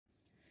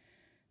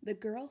The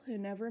Girl Who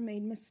Never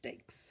Made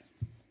Mistakes.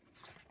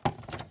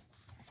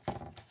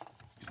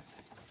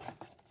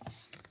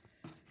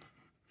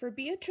 For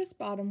Beatrice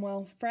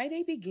Bottomwell,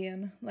 Friday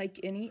began like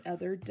any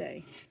other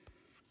day.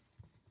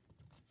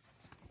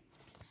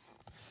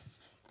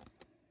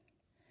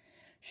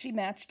 She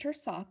matched her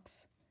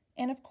socks,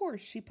 and of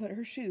course she put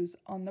her shoes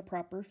on the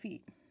proper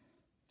feet.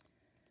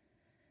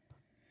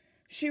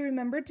 She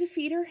remembered to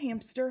feed her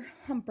hamster,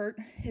 Humpert,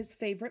 his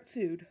favorite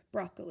food,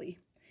 broccoli.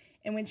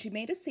 And when she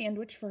made a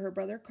sandwich for her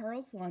brother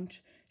Carl's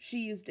lunch,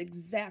 she used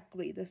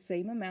exactly the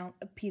same amount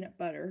of peanut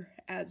butter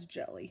as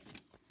jelly.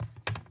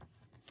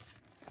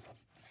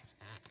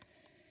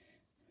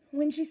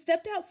 When she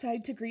stepped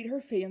outside to greet her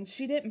fans,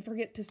 she didn't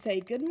forget to say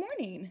good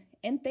morning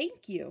and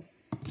thank you.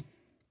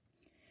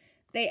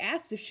 They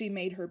asked if she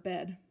made her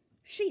bed.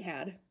 She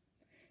had.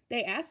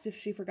 They asked if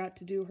she forgot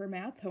to do her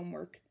math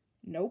homework.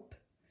 Nope.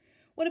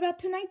 What about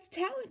tonight's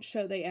talent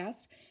show, they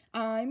asked.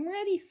 I'm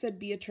ready, said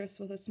Beatrice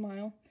with a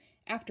smile.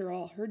 After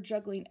all, her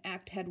juggling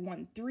act had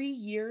won 3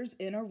 years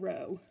in a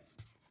row.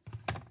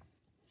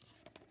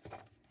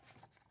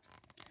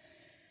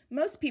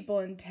 Most people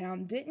in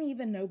town didn't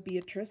even know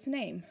Beatrice's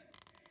name.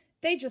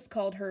 They just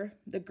called her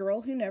the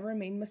Girl Who Never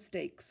Made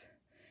Mistakes,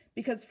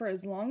 because for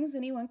as long as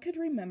anyone could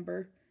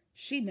remember,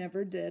 she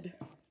never did.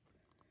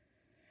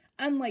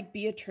 Unlike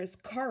Beatrice,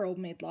 Carl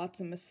made lots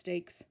of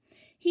mistakes.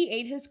 He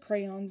ate his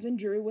crayons and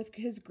drew with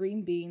his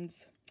green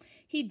beans.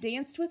 He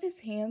danced with his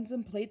hands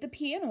and played the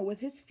piano with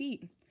his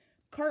feet.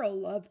 Carl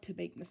loved to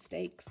make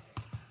mistakes.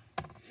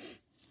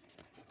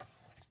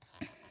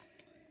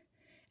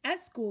 At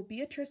school,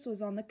 Beatrice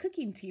was on the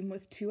cooking team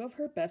with 2 of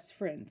her best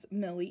friends,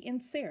 Millie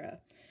and Sarah.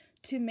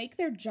 To make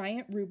their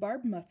giant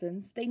rhubarb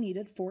muffins, they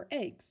needed 4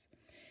 eggs.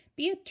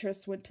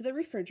 Beatrice went to the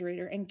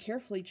refrigerator and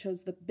carefully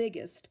chose the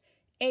biggest,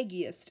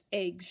 eggiest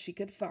eggs she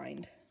could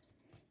find.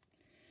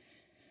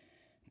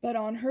 But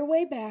on her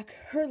way back,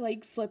 her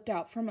legs slipped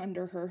out from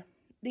under her.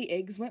 The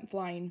eggs went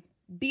flying.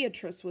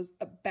 Beatrice was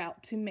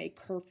about to make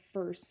her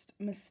first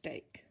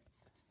mistake.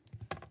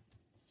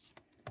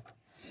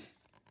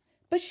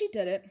 But she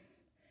did it.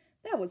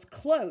 That was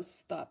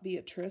close, thought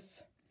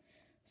Beatrice.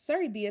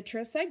 Sorry,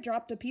 Beatrice, I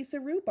dropped a piece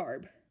of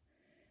rhubarb.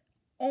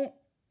 Oh,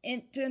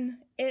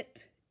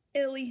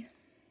 illy.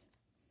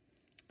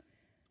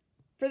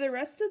 For the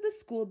rest of the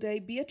school day,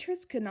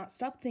 Beatrice could not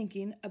stop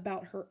thinking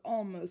about her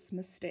almost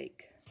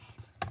mistake.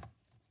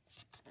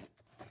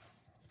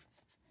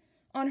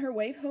 On her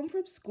way home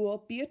from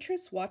school,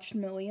 Beatrice watched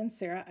Millie and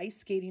Sarah ice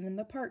skating in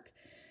the park.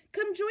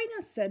 Come join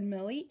us, said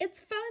Millie. It's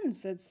fun,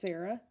 said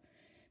Sarah.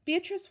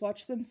 Beatrice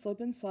watched them slip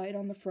and slide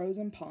on the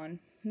frozen pond.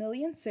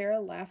 Millie and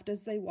Sarah laughed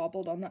as they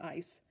wobbled on the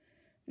ice.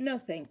 No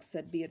thanks,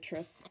 said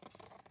Beatrice.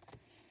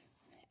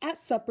 At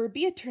supper,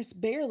 Beatrice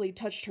barely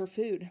touched her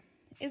food.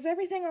 Is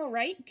everything all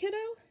right, kiddo?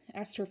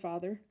 Asked her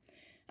father.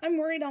 I'm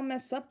worried I'll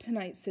mess up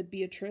tonight, said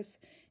Beatrice,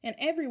 and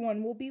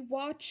everyone will be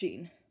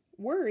watching.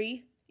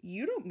 Worry?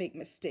 You don't make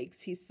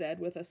mistakes, he said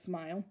with a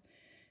smile.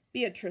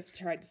 Beatrice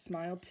tried to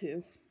smile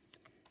too.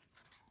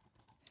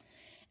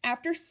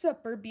 After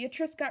supper,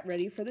 Beatrice got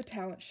ready for the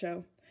talent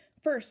show.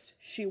 First,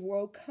 she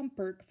woke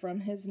Humpert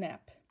from his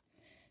nap.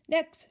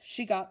 Next,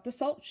 she got the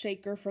salt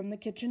shaker from the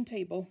kitchen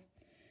table.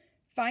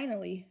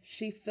 Finally,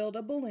 she filled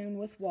a balloon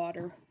with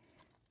water.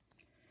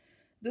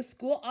 The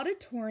school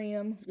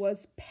auditorium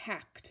was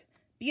packed.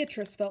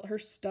 Beatrice felt her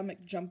stomach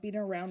jumping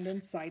around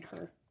inside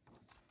her.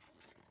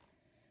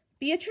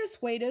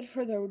 Beatrice waited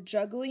for the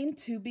juggling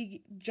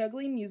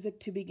music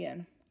to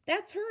begin.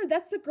 That's her.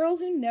 That's the girl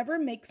who never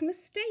makes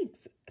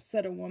mistakes,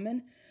 said a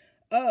woman.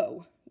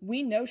 Oh,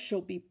 we know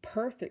she'll be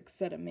perfect,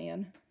 said a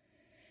man.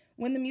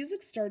 When the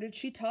music started,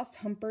 she tossed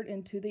Humpert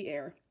into the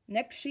air.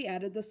 Next, she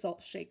added the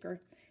salt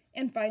shaker,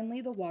 and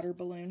finally the water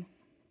balloon.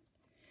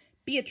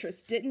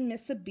 Beatrice didn't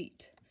miss a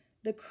beat.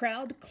 The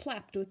crowd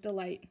clapped with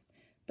delight,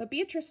 but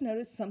Beatrice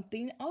noticed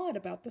something odd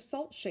about the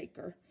salt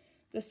shaker.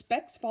 The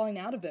specks falling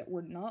out of it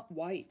were not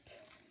white.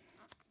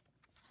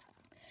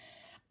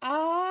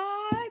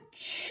 Achoo!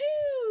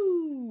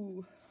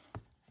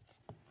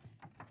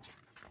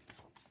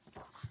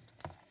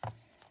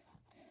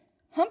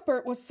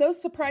 Humpert was so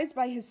surprised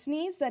by his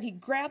sneeze that he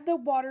grabbed the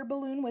water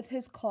balloon with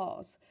his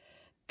claws.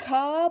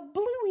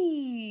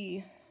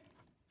 Kablooey!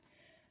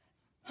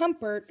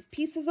 Humpert,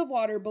 pieces of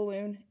water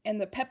balloon, and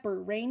the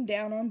pepper rained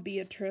down on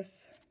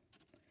Beatrice.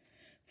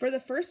 For the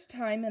first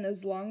time in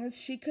as long as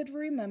she could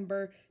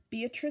remember,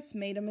 Beatrice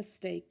made a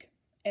mistake,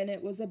 and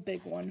it was a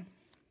big one.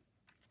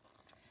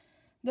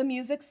 The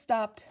music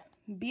stopped.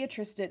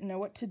 Beatrice didn't know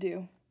what to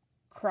do.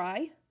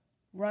 Cry?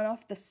 Run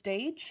off the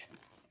stage?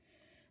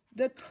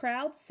 The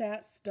crowd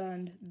sat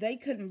stunned. They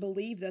couldn't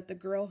believe that the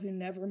girl who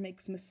never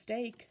makes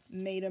mistake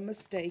made a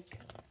mistake.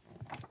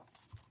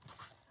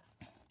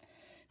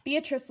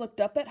 Beatrice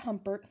looked up at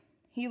Humpert.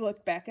 He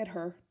looked back at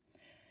her.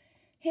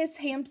 His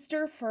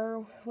hamster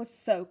fur was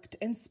soaked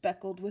and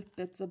speckled with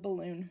bits of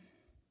balloon.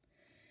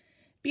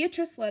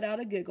 Beatrice let out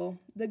a giggle.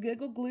 The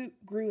giggle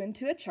grew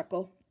into a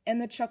chuckle, and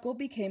the chuckle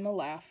became a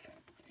laugh.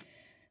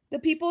 The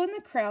people in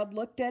the crowd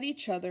looked at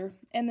each other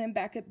and then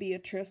back at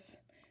Beatrice.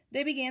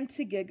 They began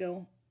to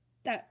giggle,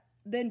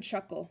 then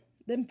chuckle,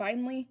 then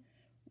finally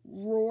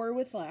roar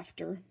with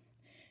laughter.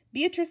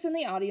 Beatrice and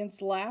the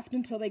audience laughed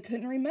until they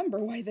couldn't remember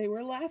why they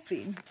were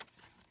laughing.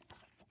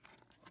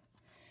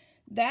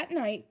 That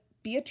night,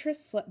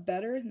 Beatrice slept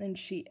better than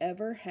she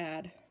ever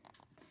had.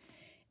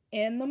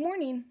 In the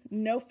morning,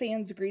 no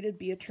fans greeted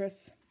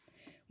Beatrice.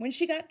 When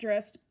she got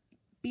dressed,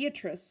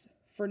 Beatrice,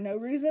 for no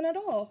reason at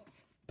all,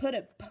 put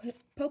a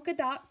polka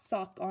dot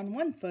sock on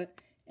one foot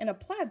and a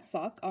plaid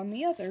sock on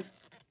the other.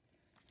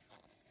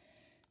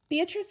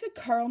 Beatrice and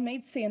Carl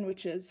made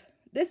sandwiches.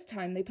 This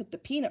time they put the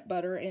peanut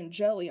butter and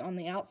jelly on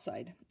the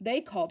outside.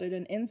 They called it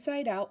an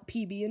inside-out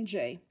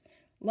PB&J.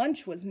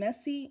 Lunch was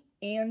messy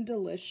and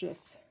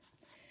delicious.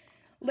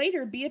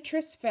 Later,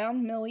 Beatrice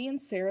found Millie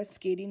and Sarah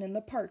skating in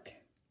the park.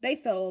 They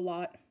fell a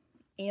lot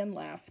and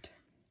laughed.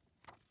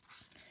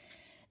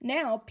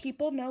 Now,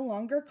 people no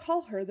longer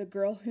call her the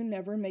girl who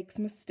never makes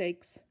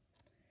mistakes.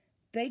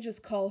 They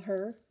just call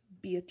her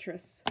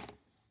Beatrice.